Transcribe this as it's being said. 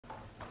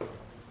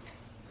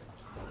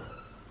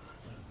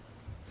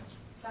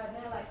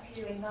like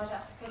to invite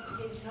up Professor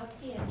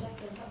Kanowski and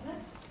Jacqui and Hoepner.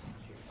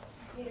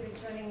 Peter is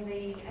running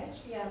the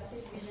HDR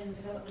Supervision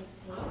Development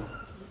Team,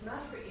 his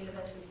Master at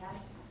University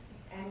House,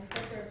 and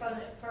Professor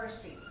of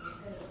Forestry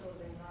at the School of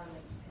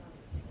Environment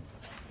Society.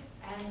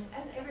 And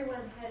as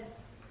everyone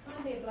has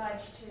kindly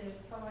obliged to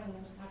following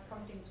my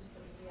promptings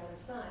with the other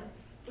side,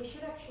 we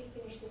should actually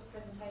finish this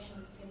presentation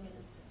with 10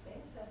 minutes to spare,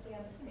 so if the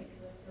other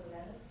speakers are still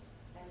around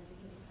and you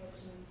can have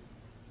questions,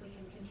 we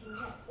can continue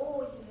that,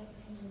 or you can have a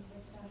 10-minute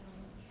head start on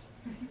lunch.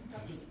 It's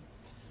up to you.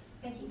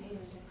 Thank you, Peter.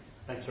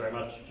 Thanks very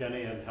much,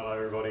 Jenny, and hello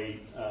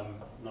everybody.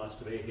 Nice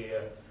to be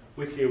here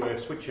with you. We're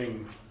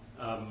switching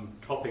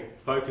topic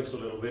focus a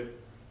little bit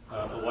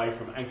away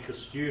from anxious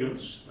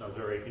students. I was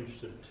very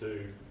interested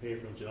to hear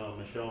from Janelle and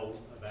Michelle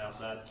about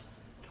that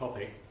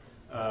topic,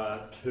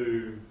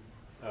 to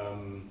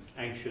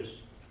anxious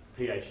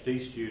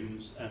PhD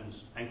students and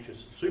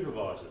anxious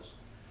supervisors.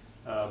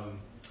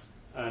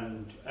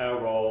 And our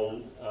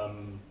role,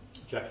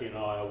 Jacqui and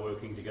I are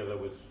working together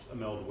with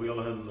Imelda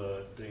Wheelahan,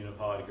 the Dean of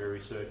Higher Degree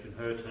Research, and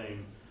her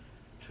team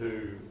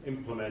to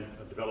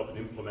develop and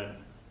implement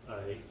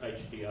a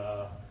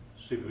HDR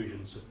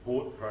supervision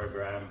support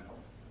program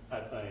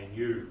at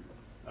ANU.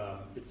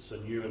 It's a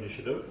new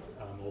initiative,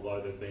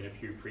 although there have been a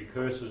few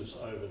precursors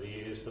over the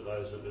years for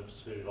those of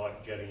us who,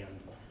 like Jenny and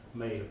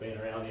me, have been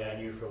around the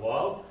ANU for a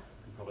while.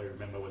 You can probably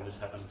remember when this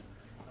happened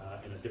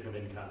in a different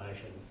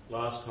incarnation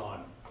last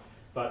time.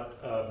 But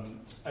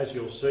as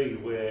you'll see,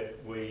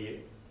 we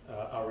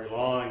are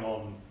relying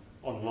on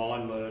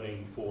online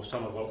learning for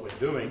some of what we're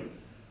doing,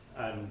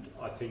 and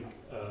I think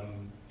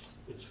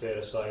it's fair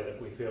to say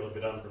that we feel a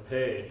bit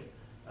unprepared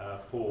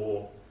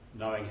for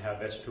knowing how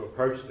best to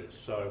approach this.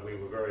 So we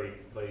were very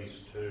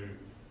pleased to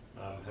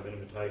have an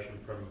invitation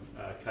from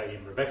Katie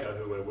and Rebecca,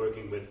 who we're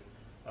working with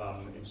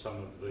in some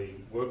of the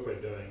work we're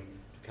doing,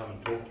 to come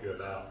and talk to you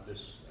about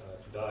this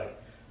today.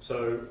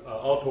 So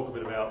I'll talk a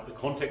bit about the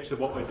context of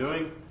what we're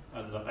doing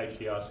and the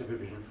HDR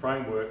Supervision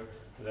Framework,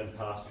 and then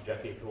pass to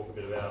Jacqui to talk a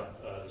bit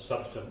about the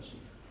substance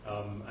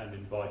and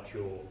invite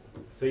your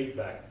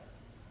feedback.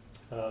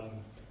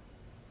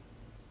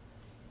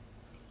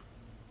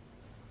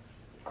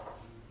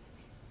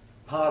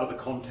 Part of the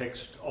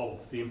context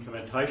of the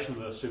implementation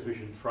of the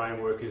supervision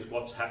framework is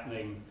what's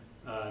happening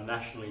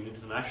nationally and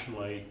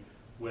internationally,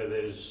 where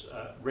there's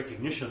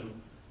recognition,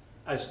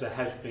 as there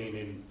has been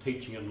in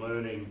teaching and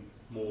learning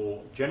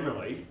more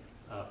generally,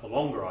 for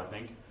longer I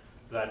think,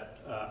 that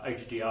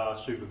HDR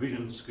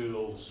supervision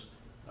skills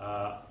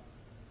are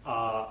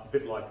a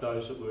bit like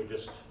those that we were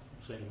just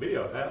seeing a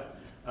video about,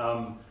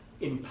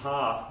 in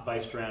part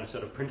based around a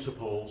set of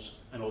principles,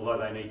 and although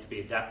they need to be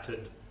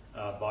adapted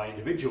by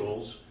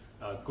individuals,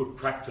 good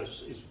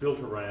practice is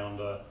built around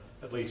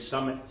at least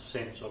some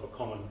sense of a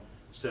common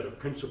set of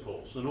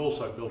principles, and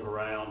also built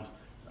around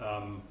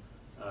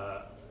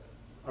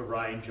a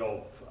range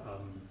of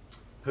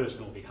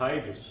personal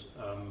behaviours.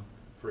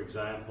 For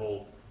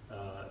example,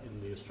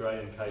 in the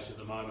Australian case at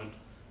the moment,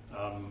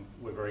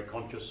 we're very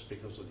conscious,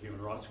 because of the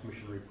Human Rights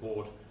Commission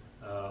report,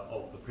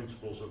 of the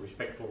principles of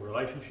respectful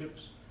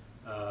relationships.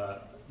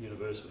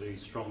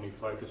 Universities strongly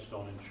focused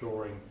on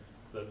ensuring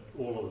that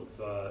all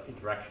of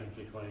interactions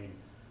between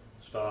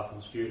staff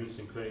and students,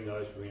 including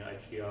those between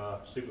HDR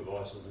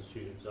supervisors and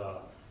students,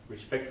 are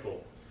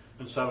respectful.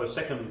 And so a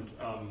second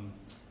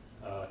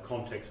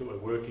context that we're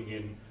working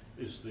in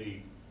is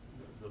the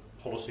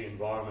policy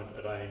environment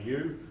at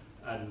ANU,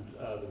 and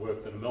the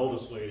work that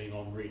Imelda's leading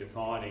on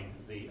redefining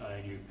the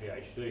ANU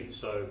PhD.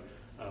 So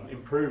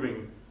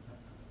improving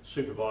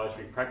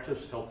supervisory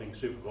practice, helping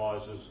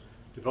supervisors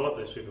develop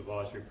their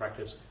supervisory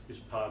practice, is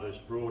part of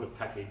this broader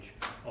package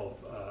of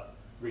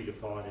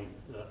redefining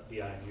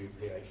the ANU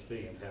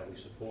PhD and how we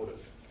support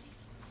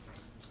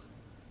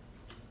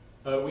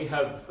it. We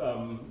have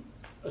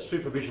a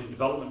supervision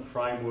development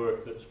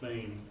framework that's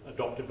been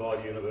adopted by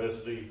the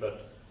university,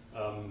 but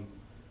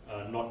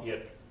not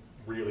yet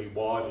really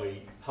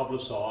widely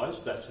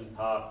publicised. That's in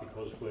part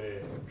because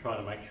we're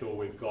trying to make sure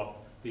we've got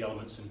the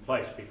elements in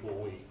place before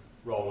we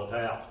roll it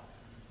out.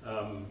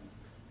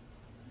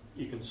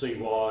 You can see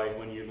why,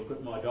 when you look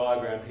at my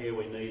diagram here,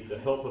 we need the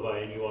help of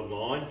ANU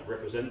Online to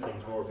represent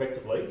things more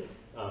effectively.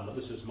 But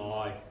this is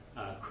my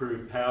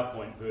crude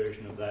PowerPoint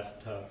version of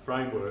that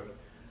framework.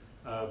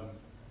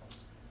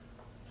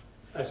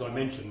 As I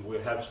mentioned, we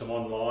have some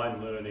online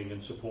learning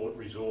and support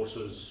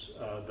resources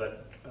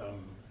that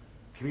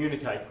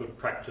communicate good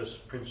practice,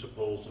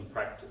 principles,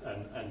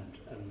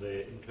 and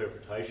their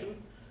interpretation.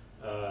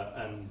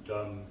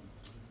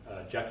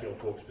 Jacqui will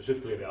talk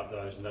specifically about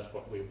those, and that's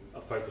what we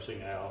are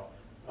focusing our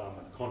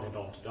content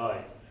on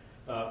today.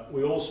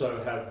 We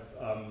also have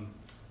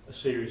a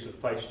series of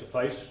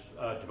face-to-face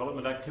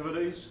development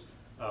activities.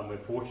 We're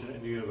fortunate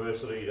in the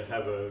university to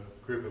have a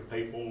group of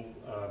people,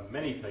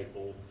 many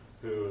people,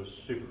 whose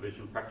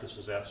supervision practice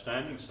is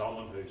outstanding.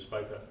 Solomon, who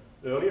spoke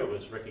earlier,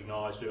 was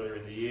recognised earlier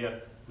in the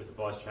year with the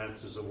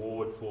Vice-Chancellor's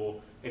Award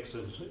for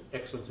Excellence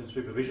in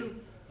Supervision,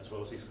 as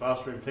well as his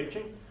classroom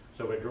teaching.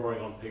 So we're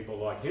drawing on people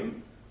like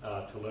him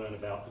to learn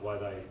about the way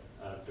they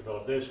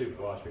develop their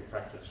supervisory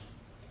practice.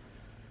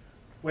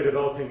 We're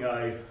developing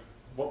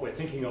what we're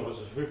thinking of as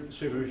a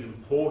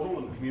supervision portal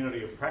and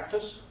community of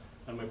practice,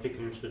 and we're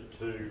particularly interested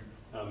to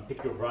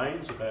pick your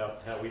brains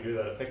about how we do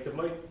that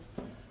effectively.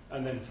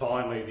 And then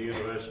finally, the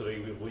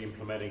university will be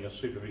implementing a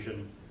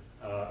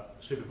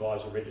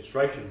supervisor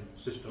registration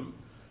system.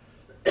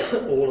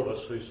 All of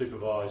us who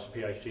supervise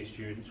PhD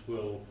students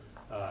will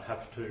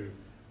have to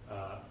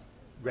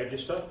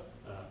register,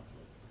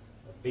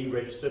 be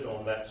registered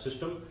on that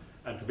system,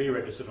 and to be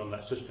registered on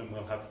that system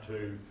we'll have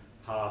to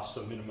pass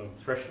and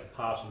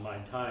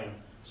maintain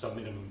some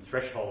minimum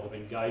threshold of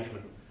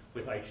engagement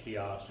with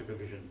HDR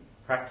supervision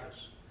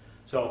practice.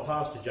 So I'll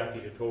pass to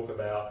Jacqui to talk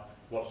about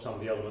what some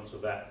of the elements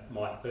of that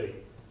might be.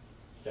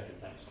 Jacqui,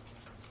 thanks.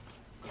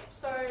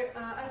 So,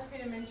 as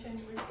Peter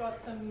mentioned, we've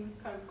got some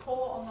kind of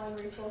core online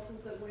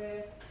resources that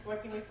we're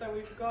working with. So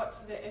we've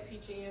got the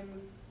Epigeum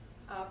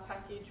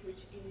package,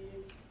 which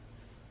is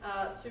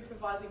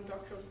Supervising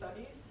Doctoral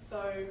Studies.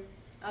 So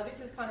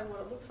this is kind of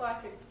what it looks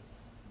like.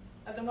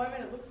 At the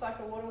moment, it looks like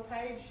a waddle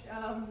page.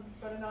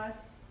 We've got a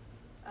nice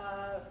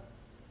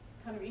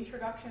kind of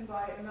introduction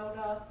by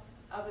Imelda,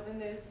 but then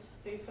there's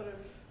these sort of,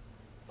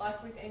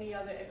 like with any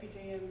other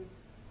Epigeum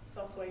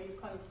software,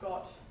 you've kind of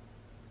got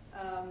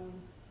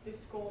this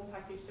SCORM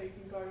package, so you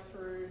can go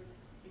through,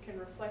 you can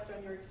reflect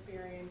on your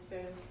experience.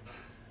 There's,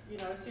 you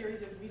know, a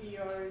series of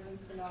videos and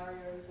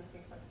scenarios and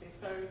things like this.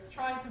 So it's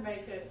trying to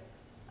make it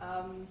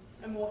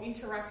a more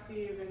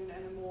interactive and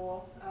a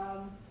more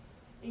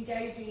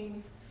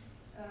engaging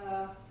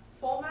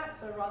format.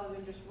 So rather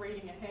than just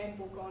reading a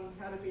handbook on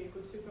how to be a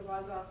good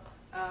supervisor,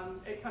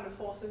 it kind of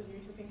forces you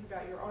to think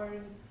about your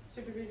own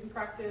supervision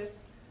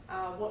practice,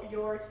 what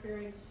your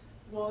experience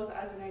was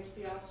as an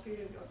HDR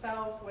student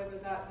yourself, whether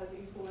that has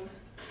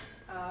influenced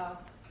how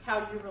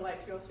you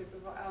relate to your students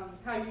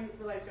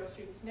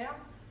now.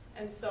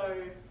 And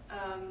so,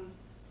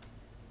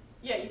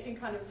 yeah, you can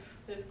kind of,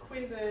 there's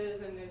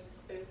quizzes and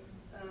there's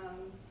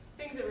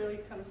things that really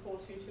kind of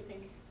force you to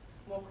think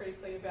more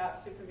critically about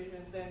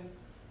supervision than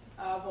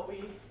what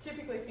we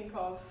typically think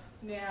of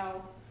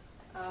now.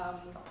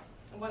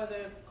 One of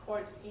the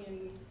quotes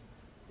in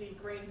the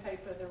green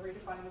paper, the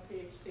Redefining the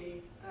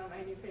PhD,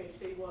 ANU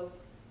PhD,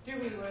 was, do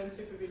we learn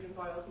supervision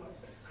by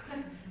osmosis?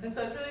 And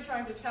so it's really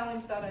trying to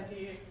challenge that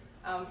idea.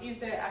 Is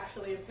there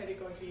actually a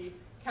pedagogy?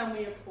 Can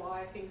we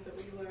apply things that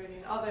we learn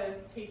in other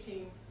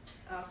teaching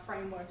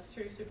frameworks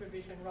to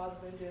supervision rather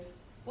than just,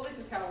 well, this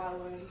is how I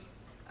learned,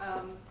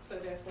 so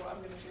therefore I'm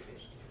going to do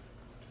this.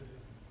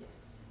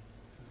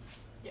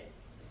 Yes.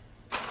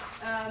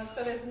 Yeah.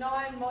 So there's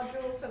 9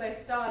 modules, so they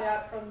start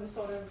out from the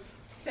sort of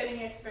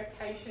setting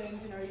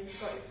expectations. You know, you've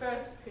got your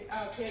first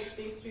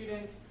PhD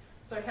student.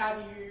 So how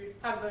do you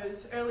have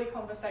those early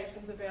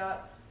conversations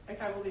about,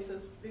 okay, well, this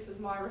is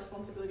my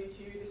responsibility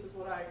to you, this is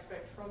what I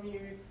expect from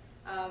you.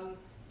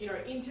 You know,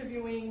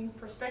 interviewing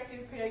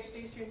prospective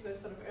PhD students, those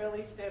sort of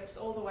early steps,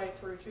 all the way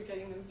through to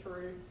getting them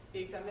through the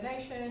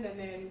examination, and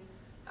then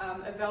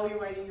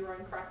evaluating your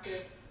own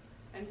practice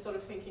and sort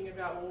of thinking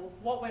about, well,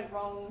 what went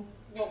wrong,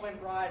 what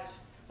went right,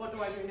 what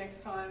do I do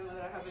next time that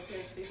I have a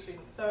PhD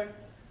student? So,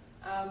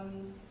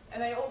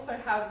 and they also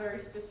have very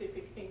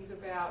specific things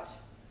about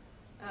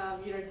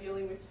you know,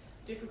 dealing with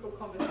difficult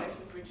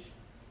conversations, which,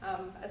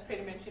 as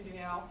Peter mentioned in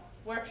our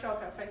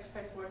workshop, our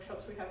face-to-face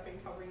workshops, we have been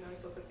covering those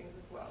sorts of things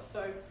as well.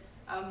 So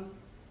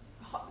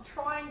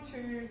trying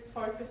to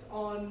focus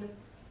on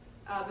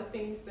the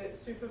things that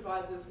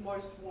supervisors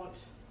most want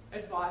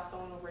advice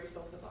on or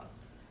resources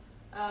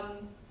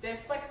on. They're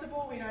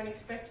flexible. We don't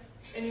expect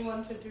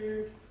anyone to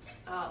do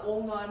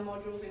all 9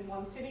 modules in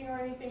one sitting or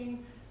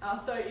anything.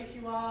 So if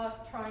you are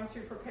trying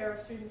to prepare a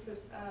student for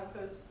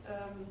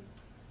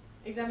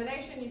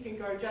examination, you can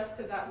go just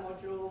to that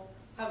module,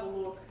 have a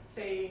look,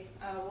 see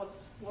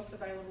what's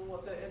available,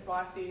 what the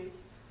advice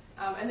is,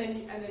 and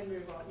then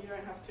move on. You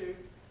don't have to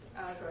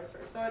go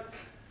through. So it's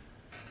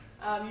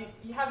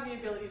you have the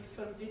ability to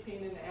sort of dip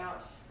in and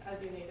out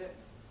as you need it.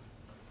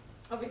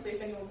 Obviously,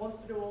 if anyone wants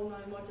to do all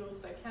 9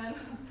 modules, they can.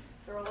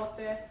 There are a lot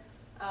there,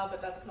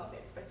 but that's not the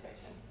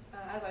expectation.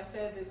 As I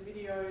said, there's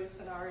videos,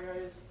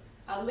 scenarios,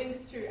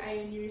 links to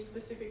ANU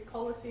specific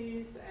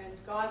policies and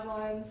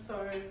guidelines.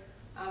 So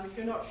if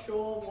you're not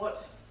sure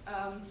what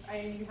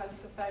ANU has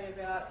to say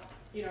about,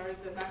 you know,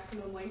 the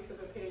maximum length of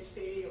a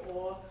PhD,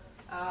 or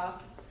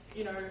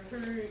you know,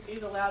 who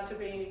is allowed to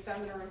be an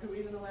examiner and who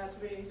isn't allowed to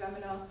be an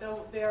examiner,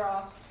 there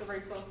are the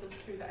resources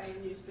to the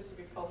ANU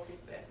specific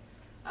policies there,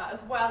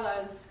 as well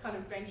as kind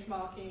of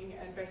benchmarking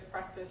and best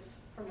practice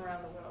from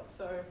around the world.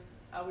 So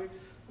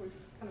we've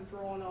kind of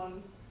drawn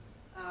on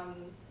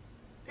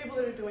people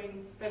that are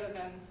doing better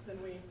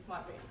than we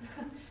might be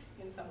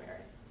in some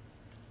areas.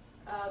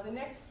 The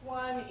next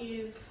one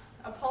is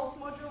a pulse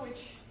module,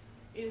 which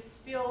is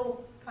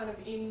still kind of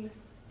in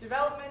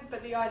development,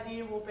 but the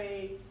idea will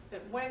be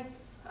that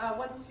once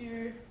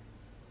you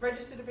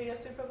register to be a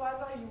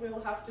supervisor, you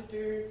will have to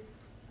do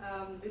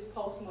this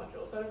pulse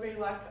module. So it'll be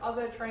like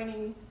other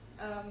training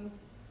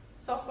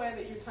software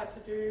that you've had to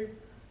do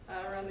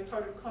around the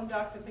code of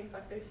conduct and things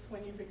like this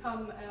when you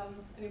become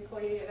an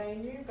employee at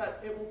ANU, but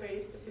it will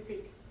be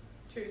specific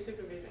to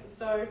supervision.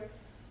 So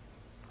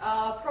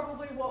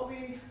Probably what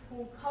we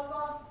will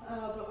cover,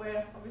 but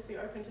we're obviously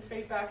open to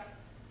feedback,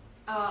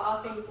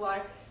 are things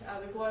like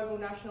the global,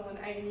 national and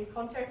ANU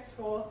context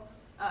for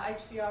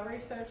HDR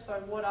research.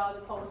 So what are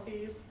the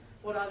policies,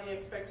 what are the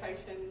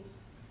expectations,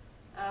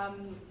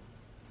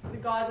 the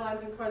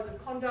guidelines and codes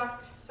of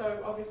conduct.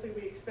 So obviously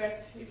we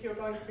expect if you're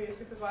going to be a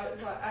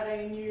supervisor at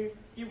ANU,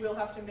 you will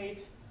have to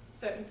meet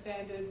certain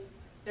standards.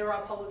 There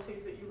are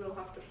policies that you will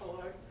have to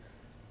follow.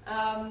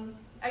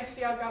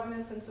 HDR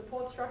governance and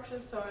support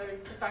structures, so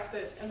the fact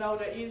that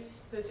Imelda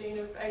is the Dean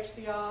of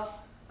HDR,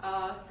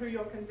 who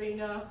your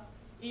convener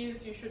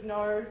is, you should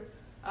know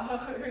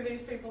who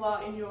these people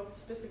are in your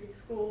specific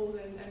schools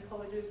and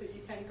colleges that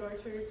you can go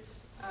to.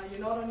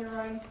 You're not on your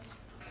own.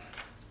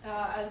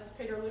 As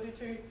Peter alluded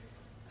to,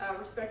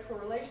 respectful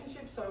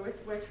relationships, so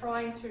we're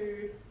trying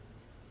to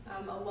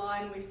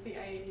align with the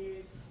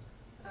ANU's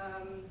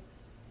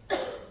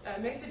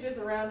messages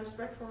around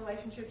respectful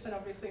relationships and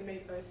obviously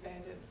meet those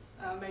standards,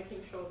 making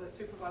sure that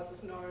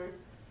supervisors know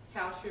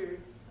how to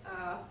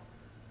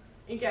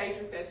engage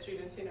with their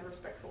students in a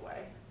respectful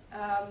way.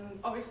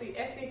 Obviously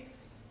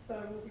ethics, so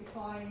we'll be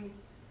tying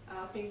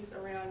things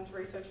around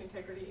research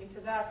integrity into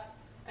that,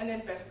 and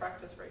then best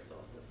practice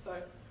resources. So,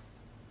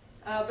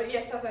 but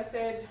yes, as I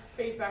said,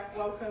 feedback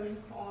welcome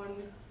on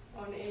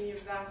any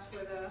of that,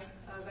 whether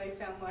they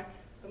sound like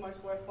the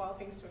most worthwhile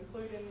things to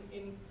include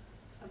in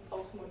a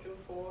Pulse module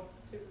for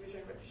supervision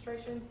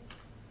registration.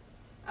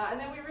 And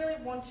then we really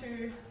want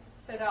to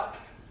set up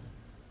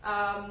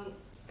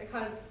a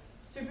kind of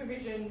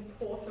supervision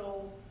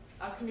portal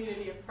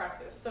community of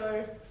practice.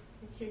 So,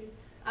 thank you.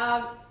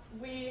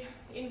 We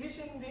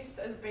envision this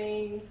as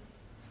being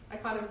a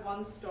kind of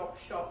one-stop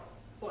shop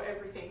for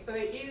everything. So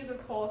there is,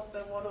 of course,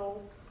 the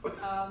model,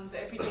 the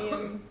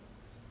Epigeum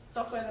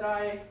software that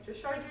I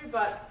just showed you,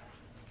 but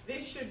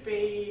this should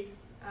be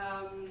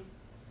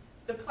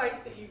the place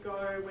that you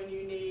go when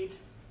you need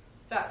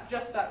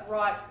that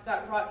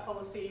right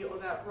policy or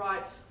that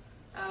right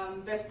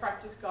best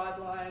practice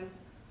guideline.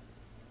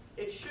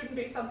 It shouldn't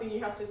be something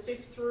you have to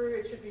sift through.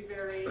 It should be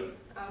very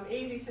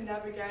easy to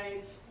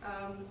navigate,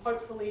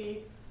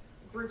 hopefully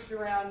grouped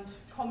around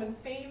common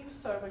themes.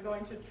 So we're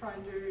going to try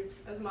and do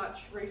as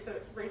much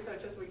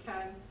research as we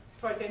can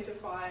to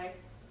identify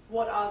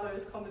what are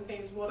those common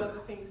themes, what are the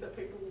things that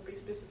people will be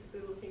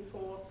specifically looking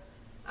for,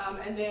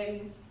 and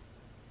then,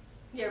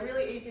 yeah,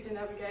 really easy to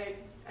navigate,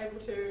 able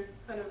to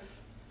kind of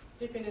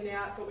dip in and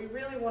out, but we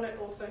really want it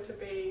also to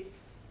be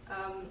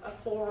a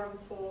forum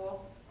for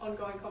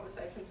ongoing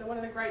conversation. So one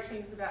of the great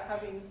things about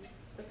having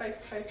the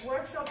face-to-face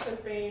workshops has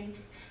been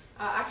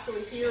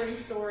actually hearing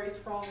stories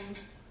from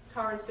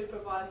current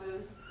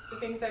supervisors, the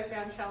things they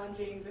found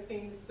challenging, the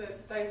things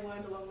that they've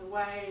learned along the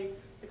way,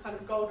 the kind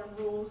of golden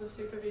rules of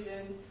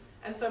supervision.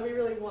 And so we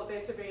really want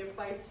there to be a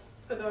place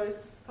for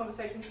those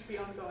conversations to be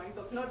ongoing.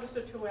 So it's not just a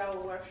 2-hour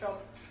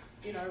workshop,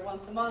 you know,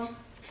 once a month.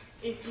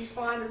 If you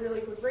find a really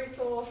good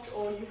resource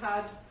or you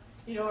had,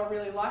 you know, a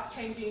really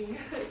life-changing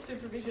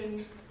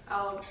supervision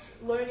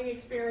learning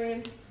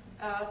experience,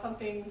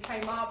 something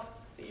came up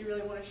that you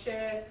really want to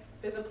share,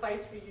 there's a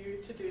place for you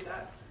to do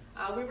that.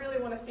 We really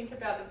want to think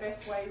about the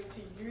best ways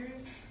to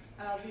use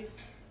this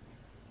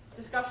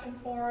discussion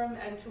forum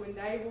and to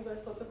enable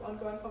those sorts of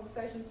ongoing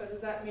conversations. So does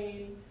that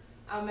mean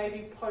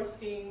maybe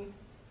posting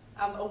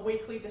a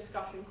weekly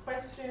discussion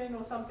question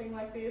or something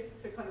like this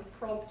to kind of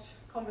prompt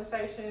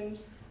conversation?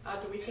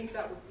 Do we think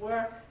that would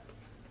work?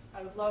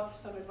 I would love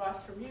some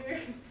advice from you.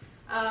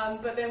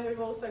 But then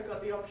we've also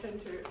got the option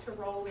to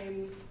roll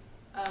in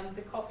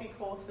the coffee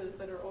courses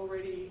that are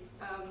already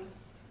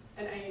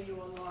an ANU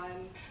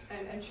online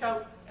and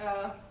shout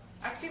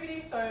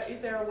activity. So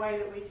is there a way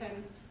that we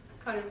can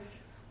kind of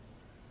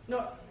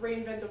not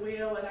reinvent the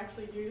wheel and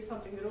actually use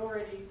something that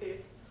already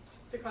exists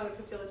to kind of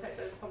facilitate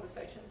those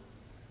conversations?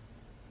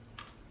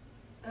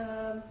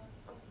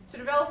 To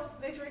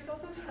develop these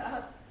resources,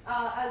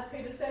 as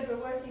Peter said, we're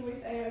working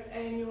with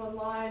ANU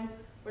Online.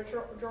 We're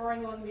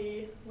drawing on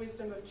the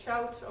wisdom of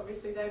Chout.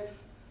 Obviously, they've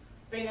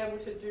been able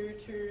to do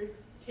to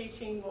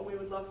teaching what we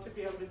would love to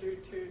be able to do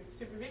to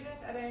supervision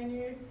at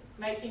ANU,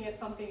 making it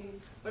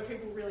something where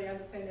people really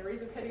understand there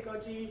is a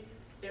pedagogy,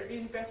 there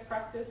is best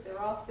practice, there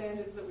are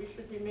standards that we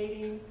should be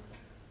meeting.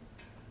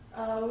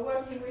 We're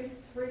working with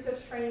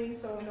research training,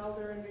 so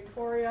Imelda and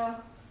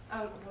Victoria,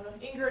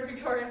 Inga and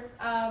Victoria,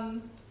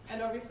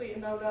 and obviously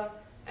Imelda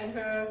and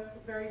her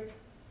very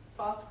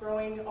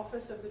fast-growing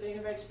Office of the Dean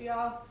of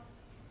HDR,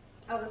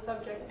 other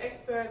subject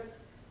experts,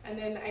 and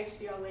then the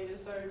HDR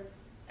leaders. So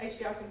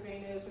HDR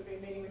conveners, we've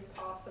been meeting with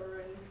PASA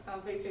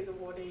and VC's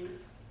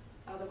awardees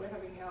that we're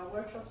having our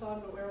workshops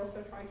on, but we're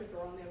also trying to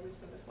draw on their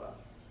wisdom as well.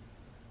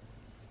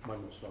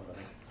 One more slide, I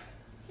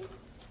think.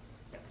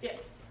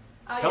 Yes.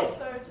 Help. Yeah,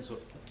 so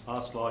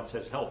our slide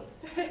says help.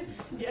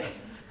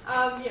 Yes.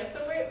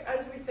 So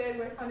as we said,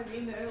 we're kind of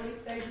in the early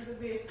stages of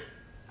this.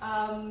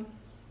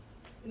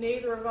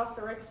 Neither of us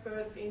are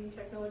experts in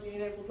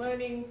technology-enabled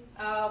learning,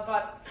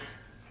 but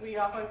we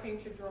are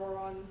hoping to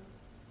draw on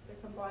the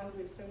combined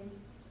wisdom,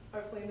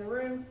 hopefully in the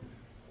room.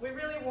 We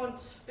really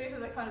want, these are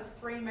the kind of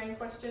 3 main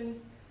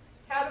questions.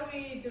 how do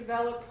we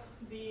develop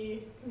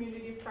the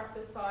community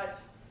practice site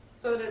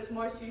so that it's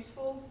most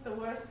useful? The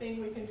worst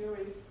thing we can do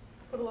is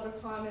put a lot of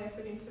time and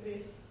effort into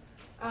this,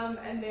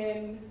 and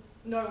then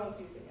no one's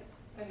using it,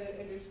 and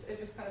it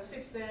just kind of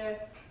sits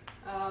there.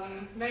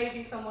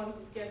 Maybe someone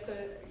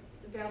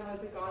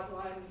downloads a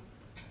guideline,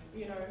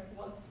 you know,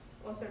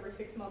 once every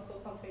 6 months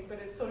or something, but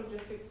it sort of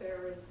just sits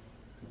there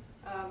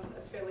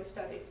as fairly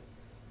static.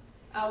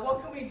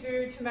 What can we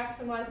do to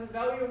maximise the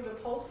value of the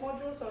Pulse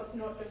module so it's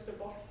not just a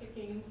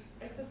box-ticking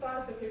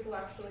exercise, so people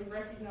actually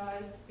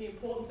recognise the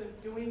importance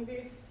of doing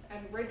this and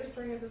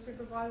registering as a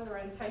supervisor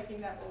and taking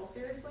that role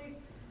seriously?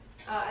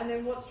 And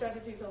then what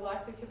strategies are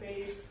likely to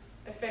be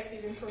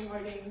effective in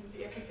promoting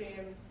the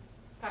Epigeum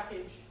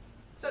package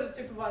so that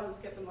supervisors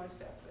get the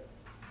most out of it?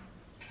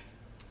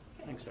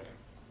 Okay. Thanks, Jacqui.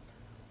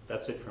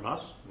 That's it from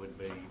us. We'd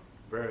be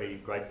very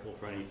grateful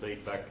for any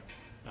feedback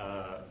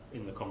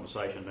in the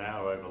conversation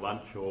now over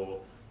lunch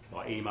or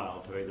by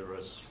email to either of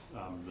us.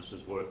 This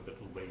is work that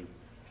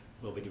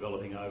we'll be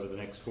developing over the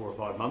next 4 or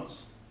 5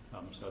 months.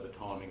 So the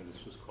timing of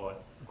this was quite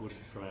good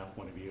from our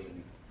point of view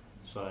in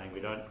saying we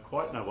don't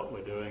quite know what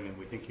we're doing and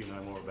we think you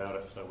know more about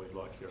it, so we'd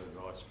like your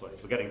advice, please.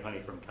 We're getting plenty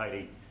from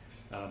Katie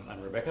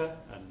and Rebecca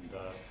and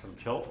from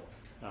Chelt,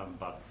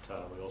 but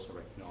we also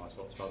recognise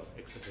lots of other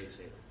expertise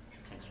here.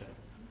 Thanks, Jacqui.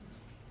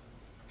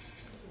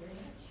 Thank you very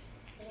much.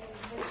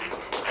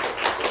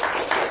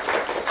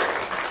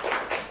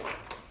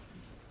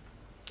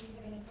 Do you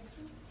have any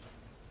questions?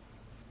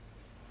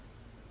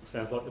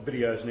 Sounds like the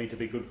videos need to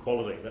be good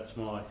quality. That's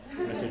my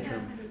message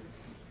from...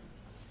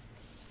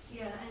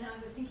 Yeah, and I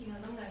was thinking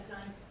along those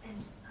lines,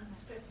 and I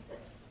must preface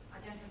that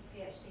I don't have a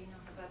PhD,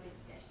 not above a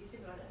PhD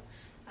supervisor,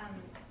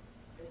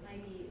 but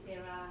maybe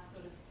there are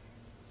sort of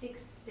 6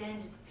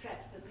 standard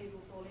traps that people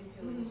fall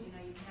into, and you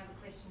know, you can have a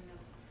question of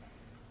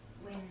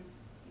when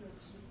your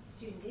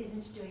student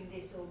isn't doing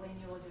this or when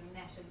you're doing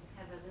that, and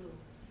have a little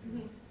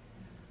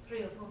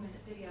 3 or 4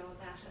 minute video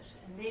about it,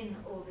 and then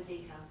all the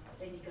details.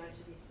 Then you go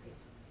to this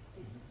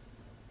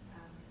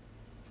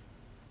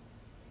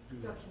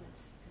document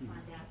to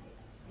find out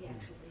the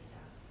actual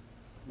details,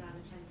 rather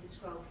than having to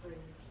scroll through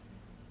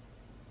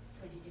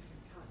 20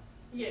 different types.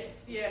 Yes,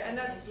 yeah, and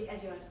that's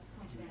as you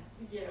pointed out.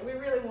 Yeah, we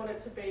really want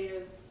it to be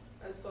as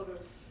sort of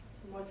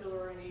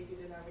modular and easy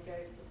to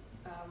navigate.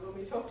 When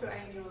we talked to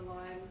Amy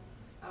online,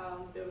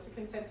 there was a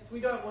consensus. We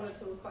don't want it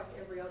to look like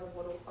every other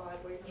model side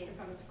where you have to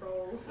kind of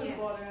scroll to the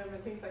bottom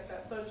and things like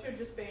that. So it should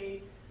just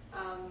be,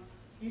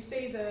 you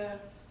see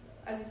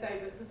as you say,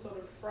 the sort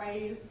of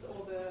phrase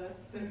or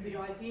the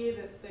idea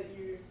that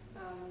you,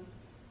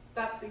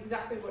 that's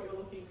exactly what you're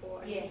looking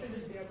for, and you should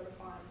just be able to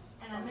find.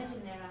 And I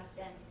imagine there are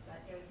standards,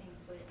 like there are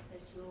things that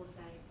you all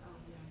say, oh,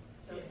 you know,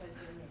 so-and-so's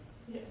doing this.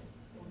 Yes.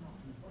 Or not.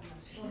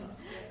 Yes.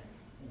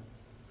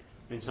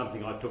 I mean,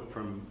 something I took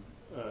from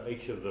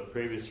each of the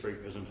previous 3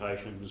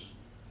 presentations,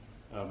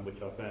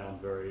 which I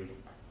found very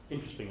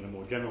interesting in a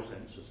more general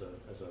sense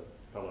as a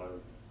fellow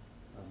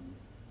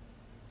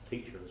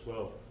teacher as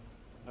well,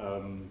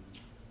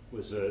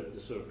 was the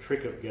sort of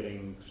trick of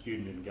getting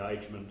student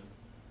engagement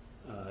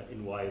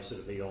in ways that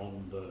are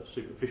beyond the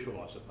superficial,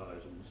 I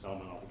suppose. And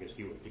Salman, I guess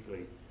you were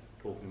particularly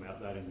talking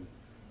about that in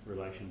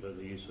relation to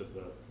the use of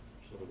the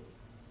sort of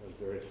those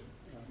various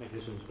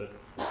mechanisms, but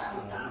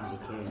in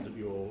the terms of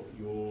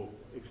your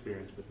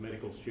experience with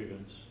medical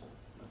students,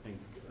 I think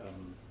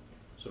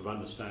sort of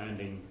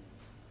understanding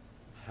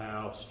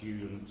how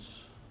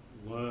students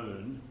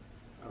learn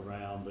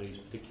around these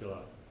particular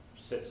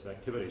sets of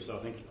activities. So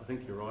I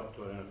think you're right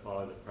to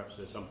identify that perhaps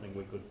there's something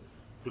we could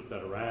flip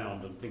that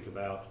around and think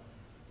about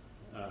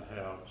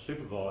how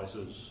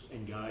supervisors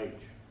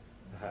engage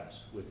perhaps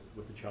with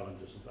the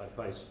challenges that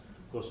they face.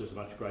 Of course, there's a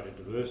much greater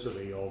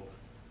diversity of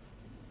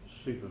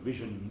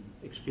supervision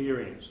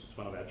experience. It's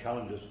one of our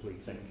challenges, we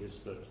think, is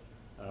that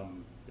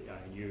the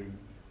ANU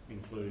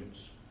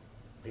includes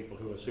people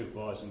who are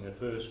supervising their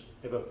first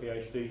ever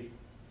PhD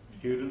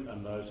student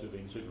and those who've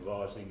been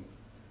supervising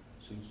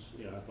since,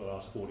 you know, for the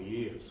last 40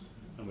 years.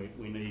 And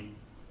we need,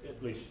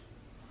 at least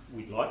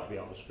we'd like to be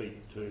able to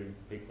speak to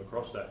people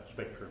across that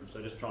spectrum.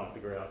 So just trying to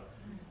figure out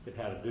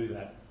how to do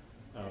that.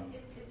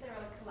 Is there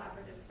a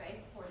collaborative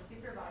space for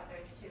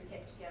supervisors to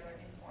get together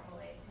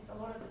informally? Because a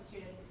lot of the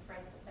students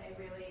express that they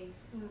really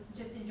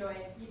just enjoy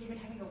even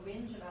having a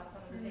whinge about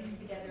some of the things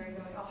together and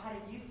going, oh, how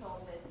did you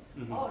solve this?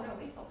 Oh, no,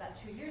 we solved that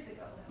 2 years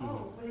ago.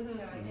 Oh, what did you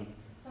know? I think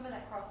some of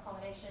that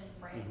cross-pollination,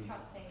 brains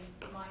trusting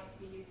might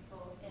be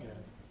useful in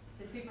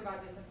the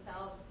supervisors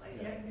themselves, like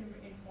in an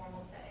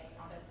informal setting,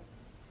 not as,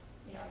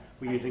 you know.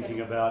 Were you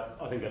thinking about,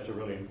 I think that's a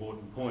really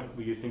important point,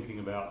 were you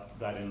thinking about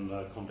that in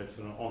the context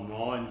of an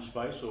online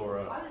space or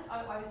a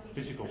I was thinking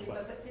physical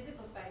space? But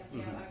physical space,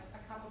 you know,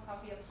 a cup of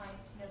coffee, a pint,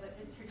 you know,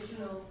 the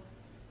traditional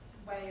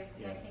way of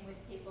connecting with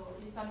people.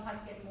 You sometimes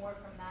get more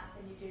from that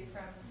than you do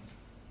from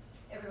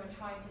everyone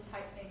trying to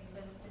type things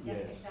and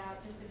get things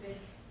out. Just a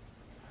bit.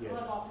 A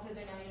lot of offices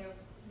are now, you know,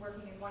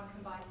 working in one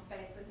combined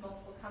space with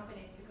multiple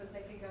companies because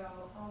they could go,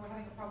 oh, we're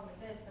having a problem with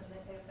this, and they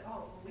would say,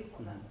 oh, well, we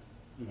solved that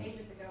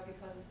ages ago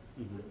because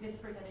this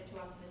presented to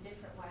us in a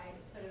different way.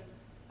 It's sort of,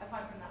 I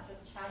find from that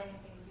just chatting and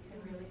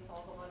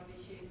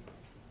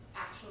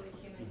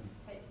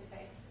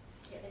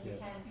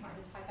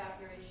type out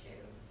your issue.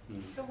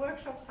 The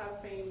workshops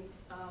have been,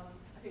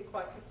 I think,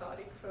 quite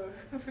cathartic for,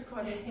 for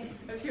quite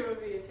a few of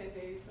the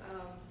attendees.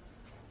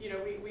 You know,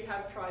 we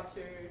have tried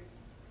to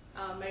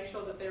make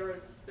sure that they're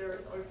as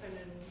open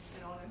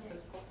and honest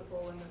as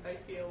possible, and that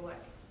they feel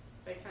like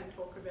they can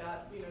talk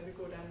about, you know, the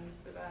good and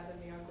the bad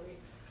and the ugly.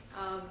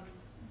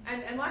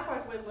 And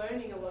likewise, we're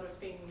learning a lot of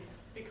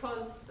things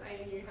because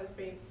ANU has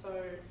been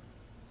so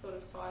sort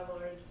of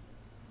siloed.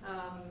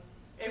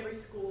 Every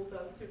school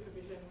does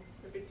supervision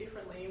a bit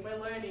differently, and we're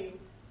learning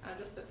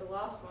just at the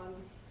last one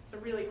some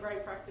really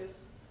great practice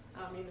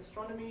in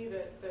astronomy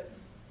that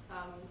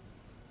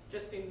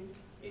just in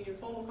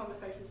informal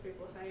conversations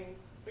people are saying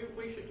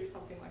we should do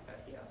something like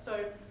that here.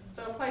 So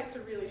a place to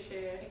really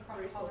share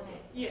resources.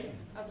 Yeah,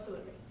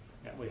 absolutely.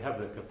 Yeah, we have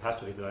the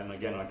capacity to, and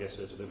again, I guess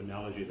there's a bit of an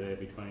analogy there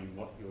between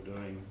what you're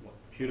doing, what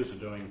computers are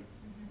doing,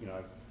 you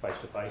know, face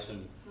to face,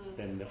 and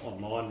then the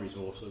online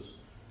resources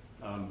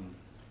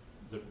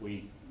that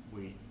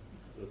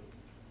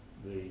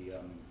the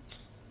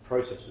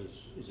process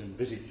is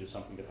envisaged as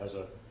something that has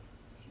a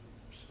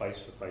space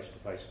for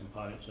face-to-face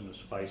components and a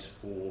space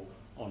for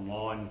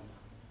online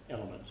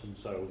elements, and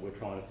so we're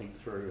trying to think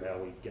through how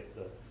we get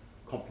the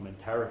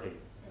complementarity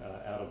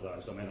out of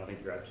those. I mean, I think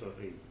you're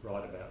absolutely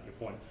right about your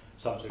point.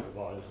 Some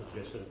supervisors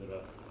suggested that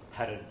a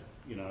padded,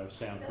 you know,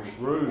 soundproof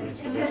room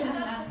is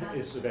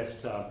the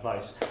best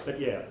place. But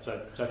yeah,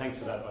 so thanks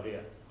for that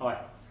idea. Hi.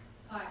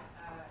 Hi,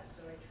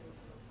 so Rachel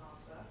from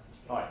PASA.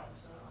 Hi.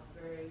 So I'm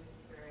very,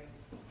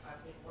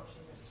 I've been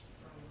watching this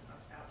from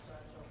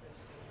outside the office,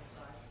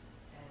 inside,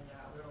 and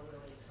we're all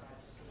really excited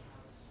to see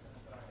how this is going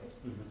to go.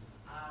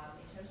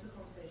 In terms of the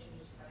conversation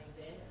just having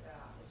then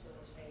about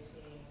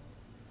facilitating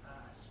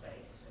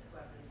space, a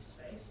collaborative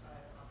space,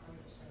 I'm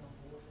 100% on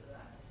board for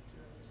that,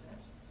 200%.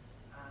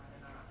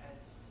 And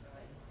as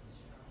in my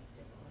position, I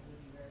definitely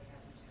would be very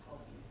happy to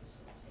help you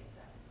facilitate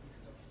that,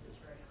 because obviously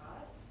it's very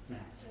hard to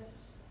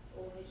access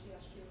all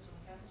HDR students on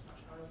campus,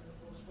 much harder than the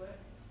coursework.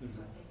 So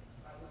I think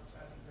I'd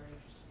be very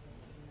interested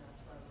in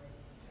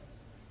collaborating in terms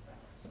of that.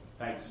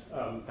 Thanks.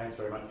 Thanks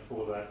very much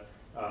for that.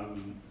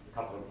 A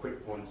couple of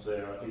quick points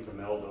there. I think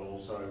Imelda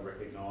also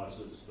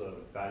recognises the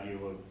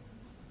value of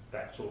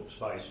that sort of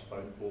space,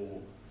 both for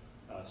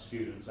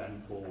students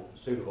and for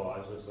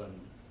supervisors, and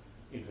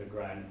in her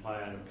grand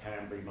plan of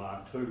Canberra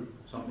Mark II,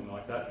 something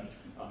like that.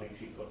 I think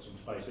she's got some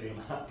space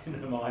earmarked in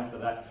her mind for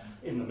that.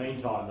 In the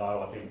meantime,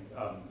 though, I think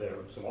there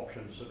are some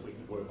options that we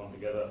can work on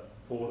together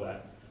for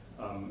that.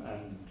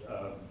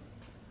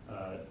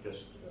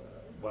 Just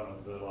one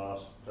of the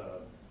last,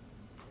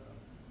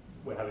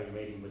 we're having a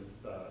meeting with,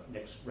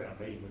 next round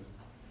meeting with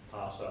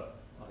PASA,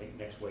 I think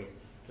next week,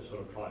 to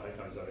sort of try and take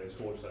those ideas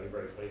forward, so we're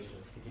very pleased to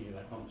continue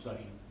that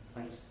conversation.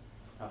 Thanks.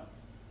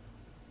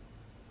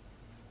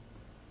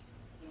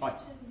 You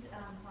mentioned,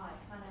 hi,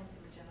 my name's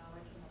Imogen, I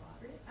work in the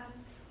library.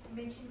 You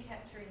mentioned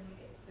capturing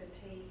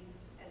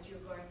expertise as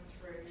you're going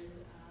through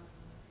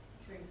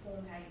to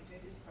inform how you do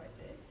this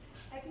process.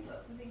 Have you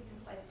got some things in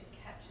place to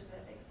capture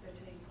that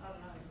expertise, I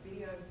don't know, in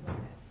video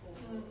format for,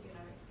 you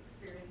know,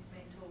 experienced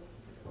mentors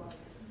or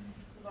supervisors,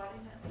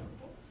 providing that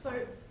support? So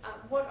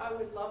what I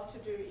would love to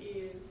do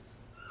is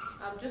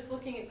just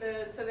looking at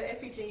the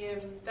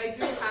Epigeum, they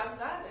do have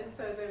that, and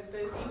so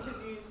there's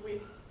interviews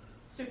with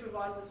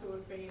supervisors who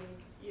have been,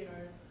 you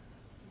know,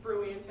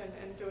 brilliant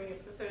and doing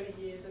it for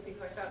 30 years and things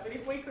like that. But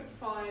if we could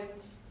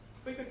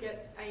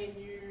get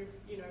ANU,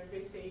 you know,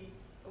 VC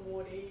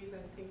awardees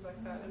and things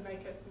like that, and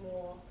make it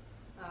more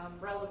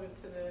relevant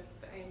to the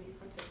ANU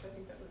context, I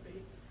think that would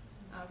be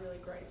really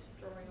great,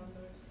 drawing on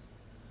those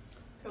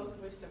pearls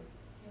of wisdom.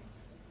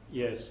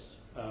 Yes.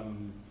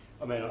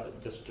 I mean,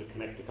 just to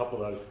connect a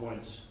couple of those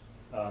points,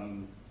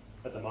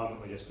 at the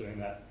moment we're just doing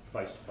that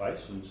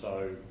face-to-face, and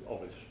so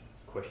obvious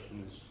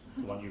question is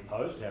the one you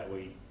posed, how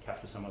we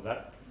capture some of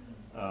that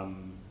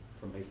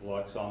from people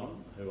like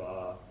Simon, who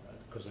are,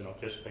 because they're not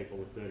just people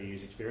with 30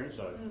 years experience,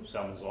 so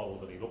Simon's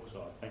older than he looks,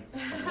 I think.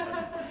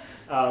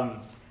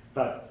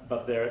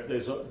 But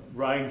there's a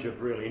range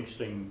of really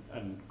interesting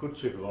and good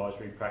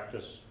supervisory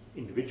practice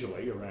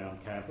individually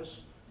around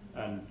campus,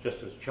 and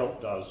just as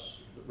CHELP does,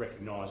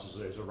 recognises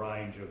there's a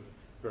range of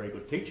very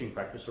good teaching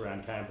practice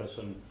around campus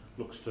and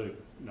looks to,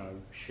 you know,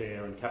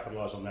 share and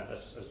capitalise on that.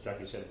 As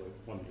Jacqui said, we're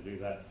wanting to do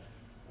that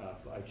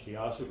for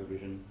HDR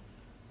supervision.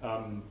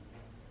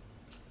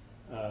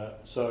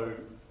 So,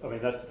 I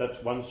mean,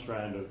 that's one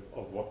strand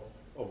of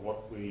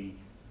what we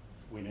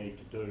need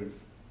to do.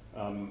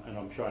 And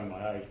I'm showing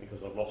my age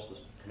because I've lost the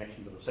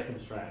connection to the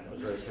second strand. It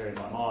was very clear in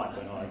my mind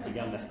when I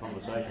began that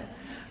conversation.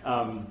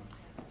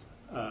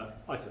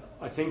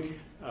 I think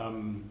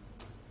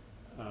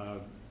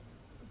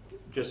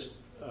just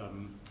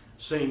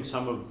seeing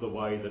some of the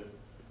way that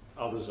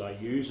others are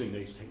using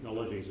these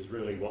technologies is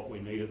really what we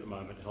need at the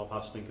moment to help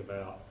us think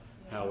about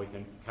how we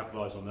can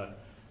capitalise on that.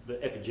 The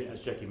Epigeum, as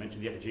Jacqui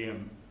mentioned, the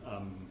Epigeum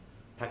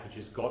package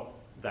has got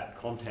that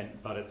content,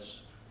 but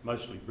it's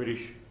mostly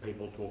British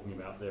people talking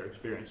about their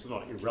experience. It's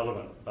not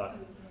irrelevant, but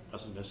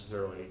doesn't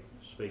necessarily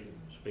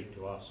speak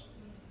to us.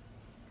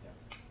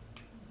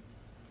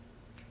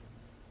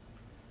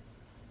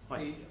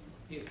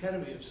 Yeah. The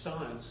Academy of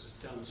Science has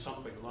done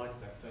something like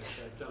that.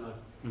 They've done a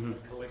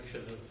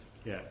collection of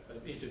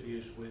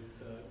interviews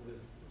with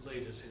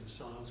leaders in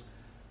science.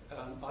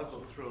 I've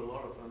looked through a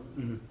lot of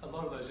them. A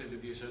lot of those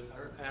interviews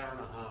are an hour and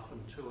a half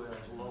and 2 hours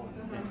long.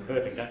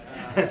 Perfect.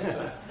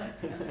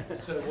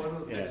 So one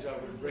of the things I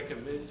would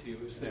recommend to you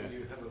is that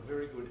you have a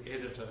very good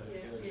editor.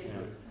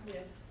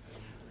 Yes.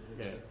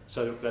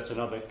 So that's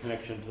another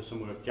connection to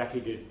some work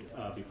Jacqui did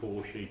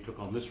before she took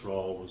on this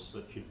role, was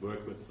that she'd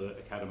worked with the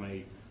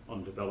Academy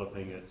on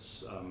developing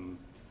its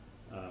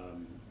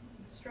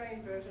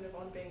Australian version of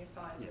On Being a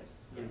Scientist.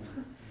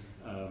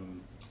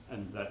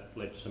 and that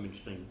led to some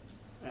interesting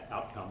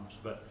outcomes.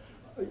 But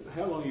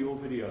how long are your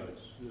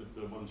videos,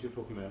 the ones you're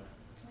talking about?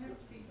 They have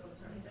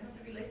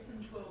to be less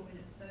than 12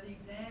 minutes. So the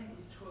exam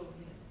is 12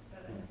 minutes.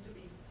 So they have to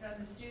be. So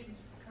the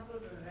students, a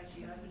couple of them are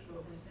actually over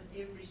 12 minutes, and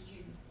every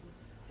student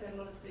had a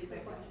lot of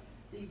feedback.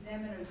 The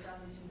examiner has done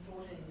this in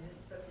 14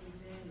 minutes, but the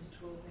exam is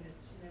 12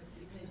 minutes. You know,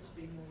 it needs to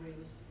be more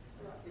realistic.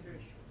 So they're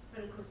very short.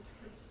 But of course,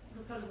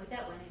 the problem with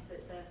that one is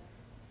that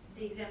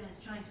the examiner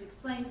is trying to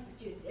explain to the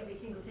students every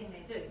single thing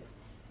they do.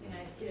 You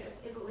know,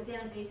 if it were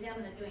down to the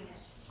examiner doing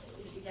it,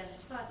 it would be done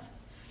in 5 minutes.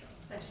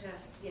 But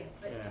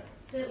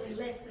certainly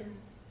less than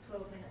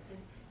 12 minutes, and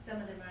some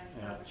of them are only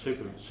 5 or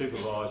 6 minutes.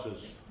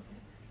 Supervisors,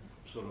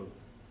 sort of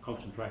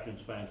concentration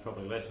span's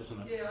probably less,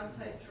 isn't it? Yeah, I'd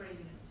say 3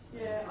 minutes.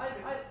 Yeah,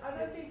 I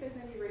don't think there's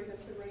any reason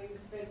to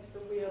reinvent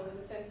the wheel in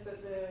the sense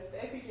that the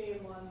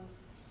Epigeum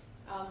ones,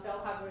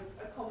 they'll have a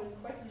common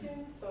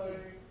question. So,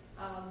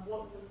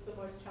 what was the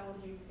most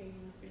challenging thing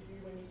for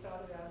you when you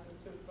started out as a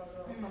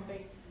supervisor or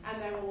something? And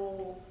they will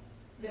all,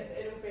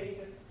 it'll be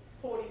just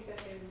 40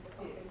 seconds or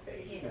something for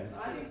each person.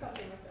 I think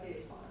something like that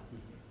is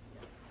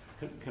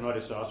fine. Can I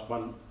just ask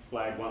one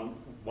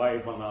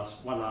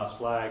last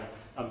flag?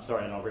 I'm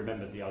sorry, and I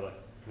remembered the other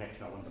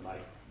connection I wanted to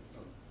make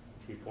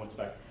a few points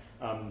back.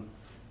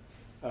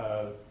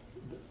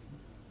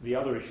 The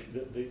other issue,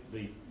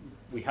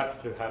 we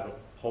have to have a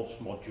pulse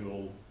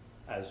module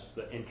as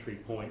the entry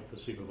point for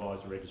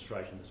supervisor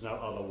registration. There's no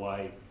other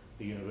way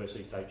the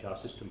university's HR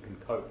system can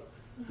cope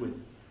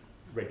with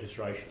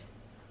registration.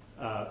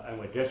 And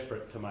we're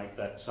desperate to make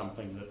that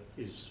something that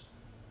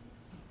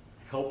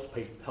helps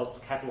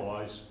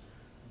catalyse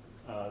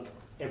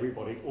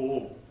everybody.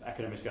 All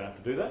academics are going to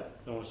have to do that.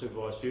 They want to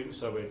supervise students,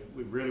 so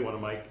we really want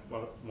to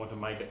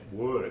make it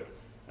work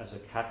as a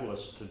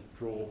catalyst to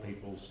draw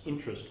people's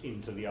interest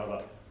into the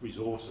other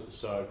resources.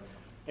 So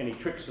any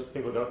tricks that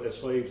people got up their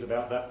sleeves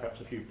about that,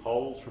 perhaps a few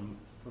polls from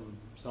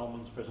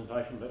Salman's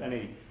presentation, but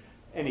any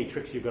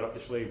tricks you've got up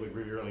your sleeve, we'd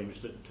be really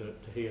interested to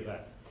hear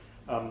that.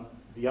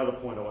 The other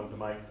point I wanted to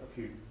make, a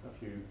few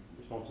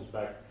responses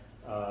back,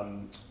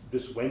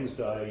 this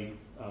Wednesday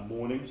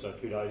morning, so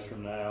 2 days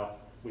from now,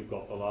 we've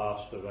got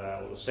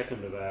the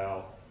second of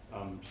our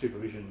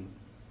supervision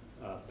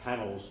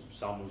panels.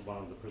 Salman's one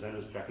of the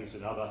presenters, Jacqui's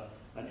another,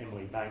 and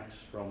Emily Banks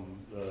from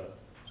the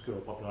School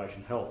of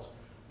Population Health.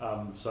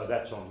 So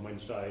that's on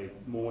Wednesday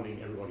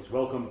morning. Everybody's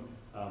welcome.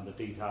 The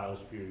details,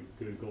 if you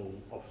Google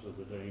Office of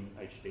the Dean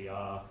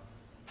HDR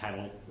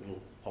panel,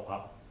 it'll pop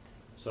up.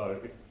 So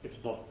if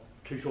it's not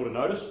too short a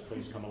notice,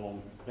 please come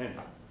along then.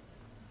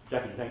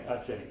 Jacqui, thank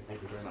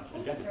you very much.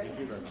 And Jacqui, thank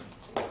you very much.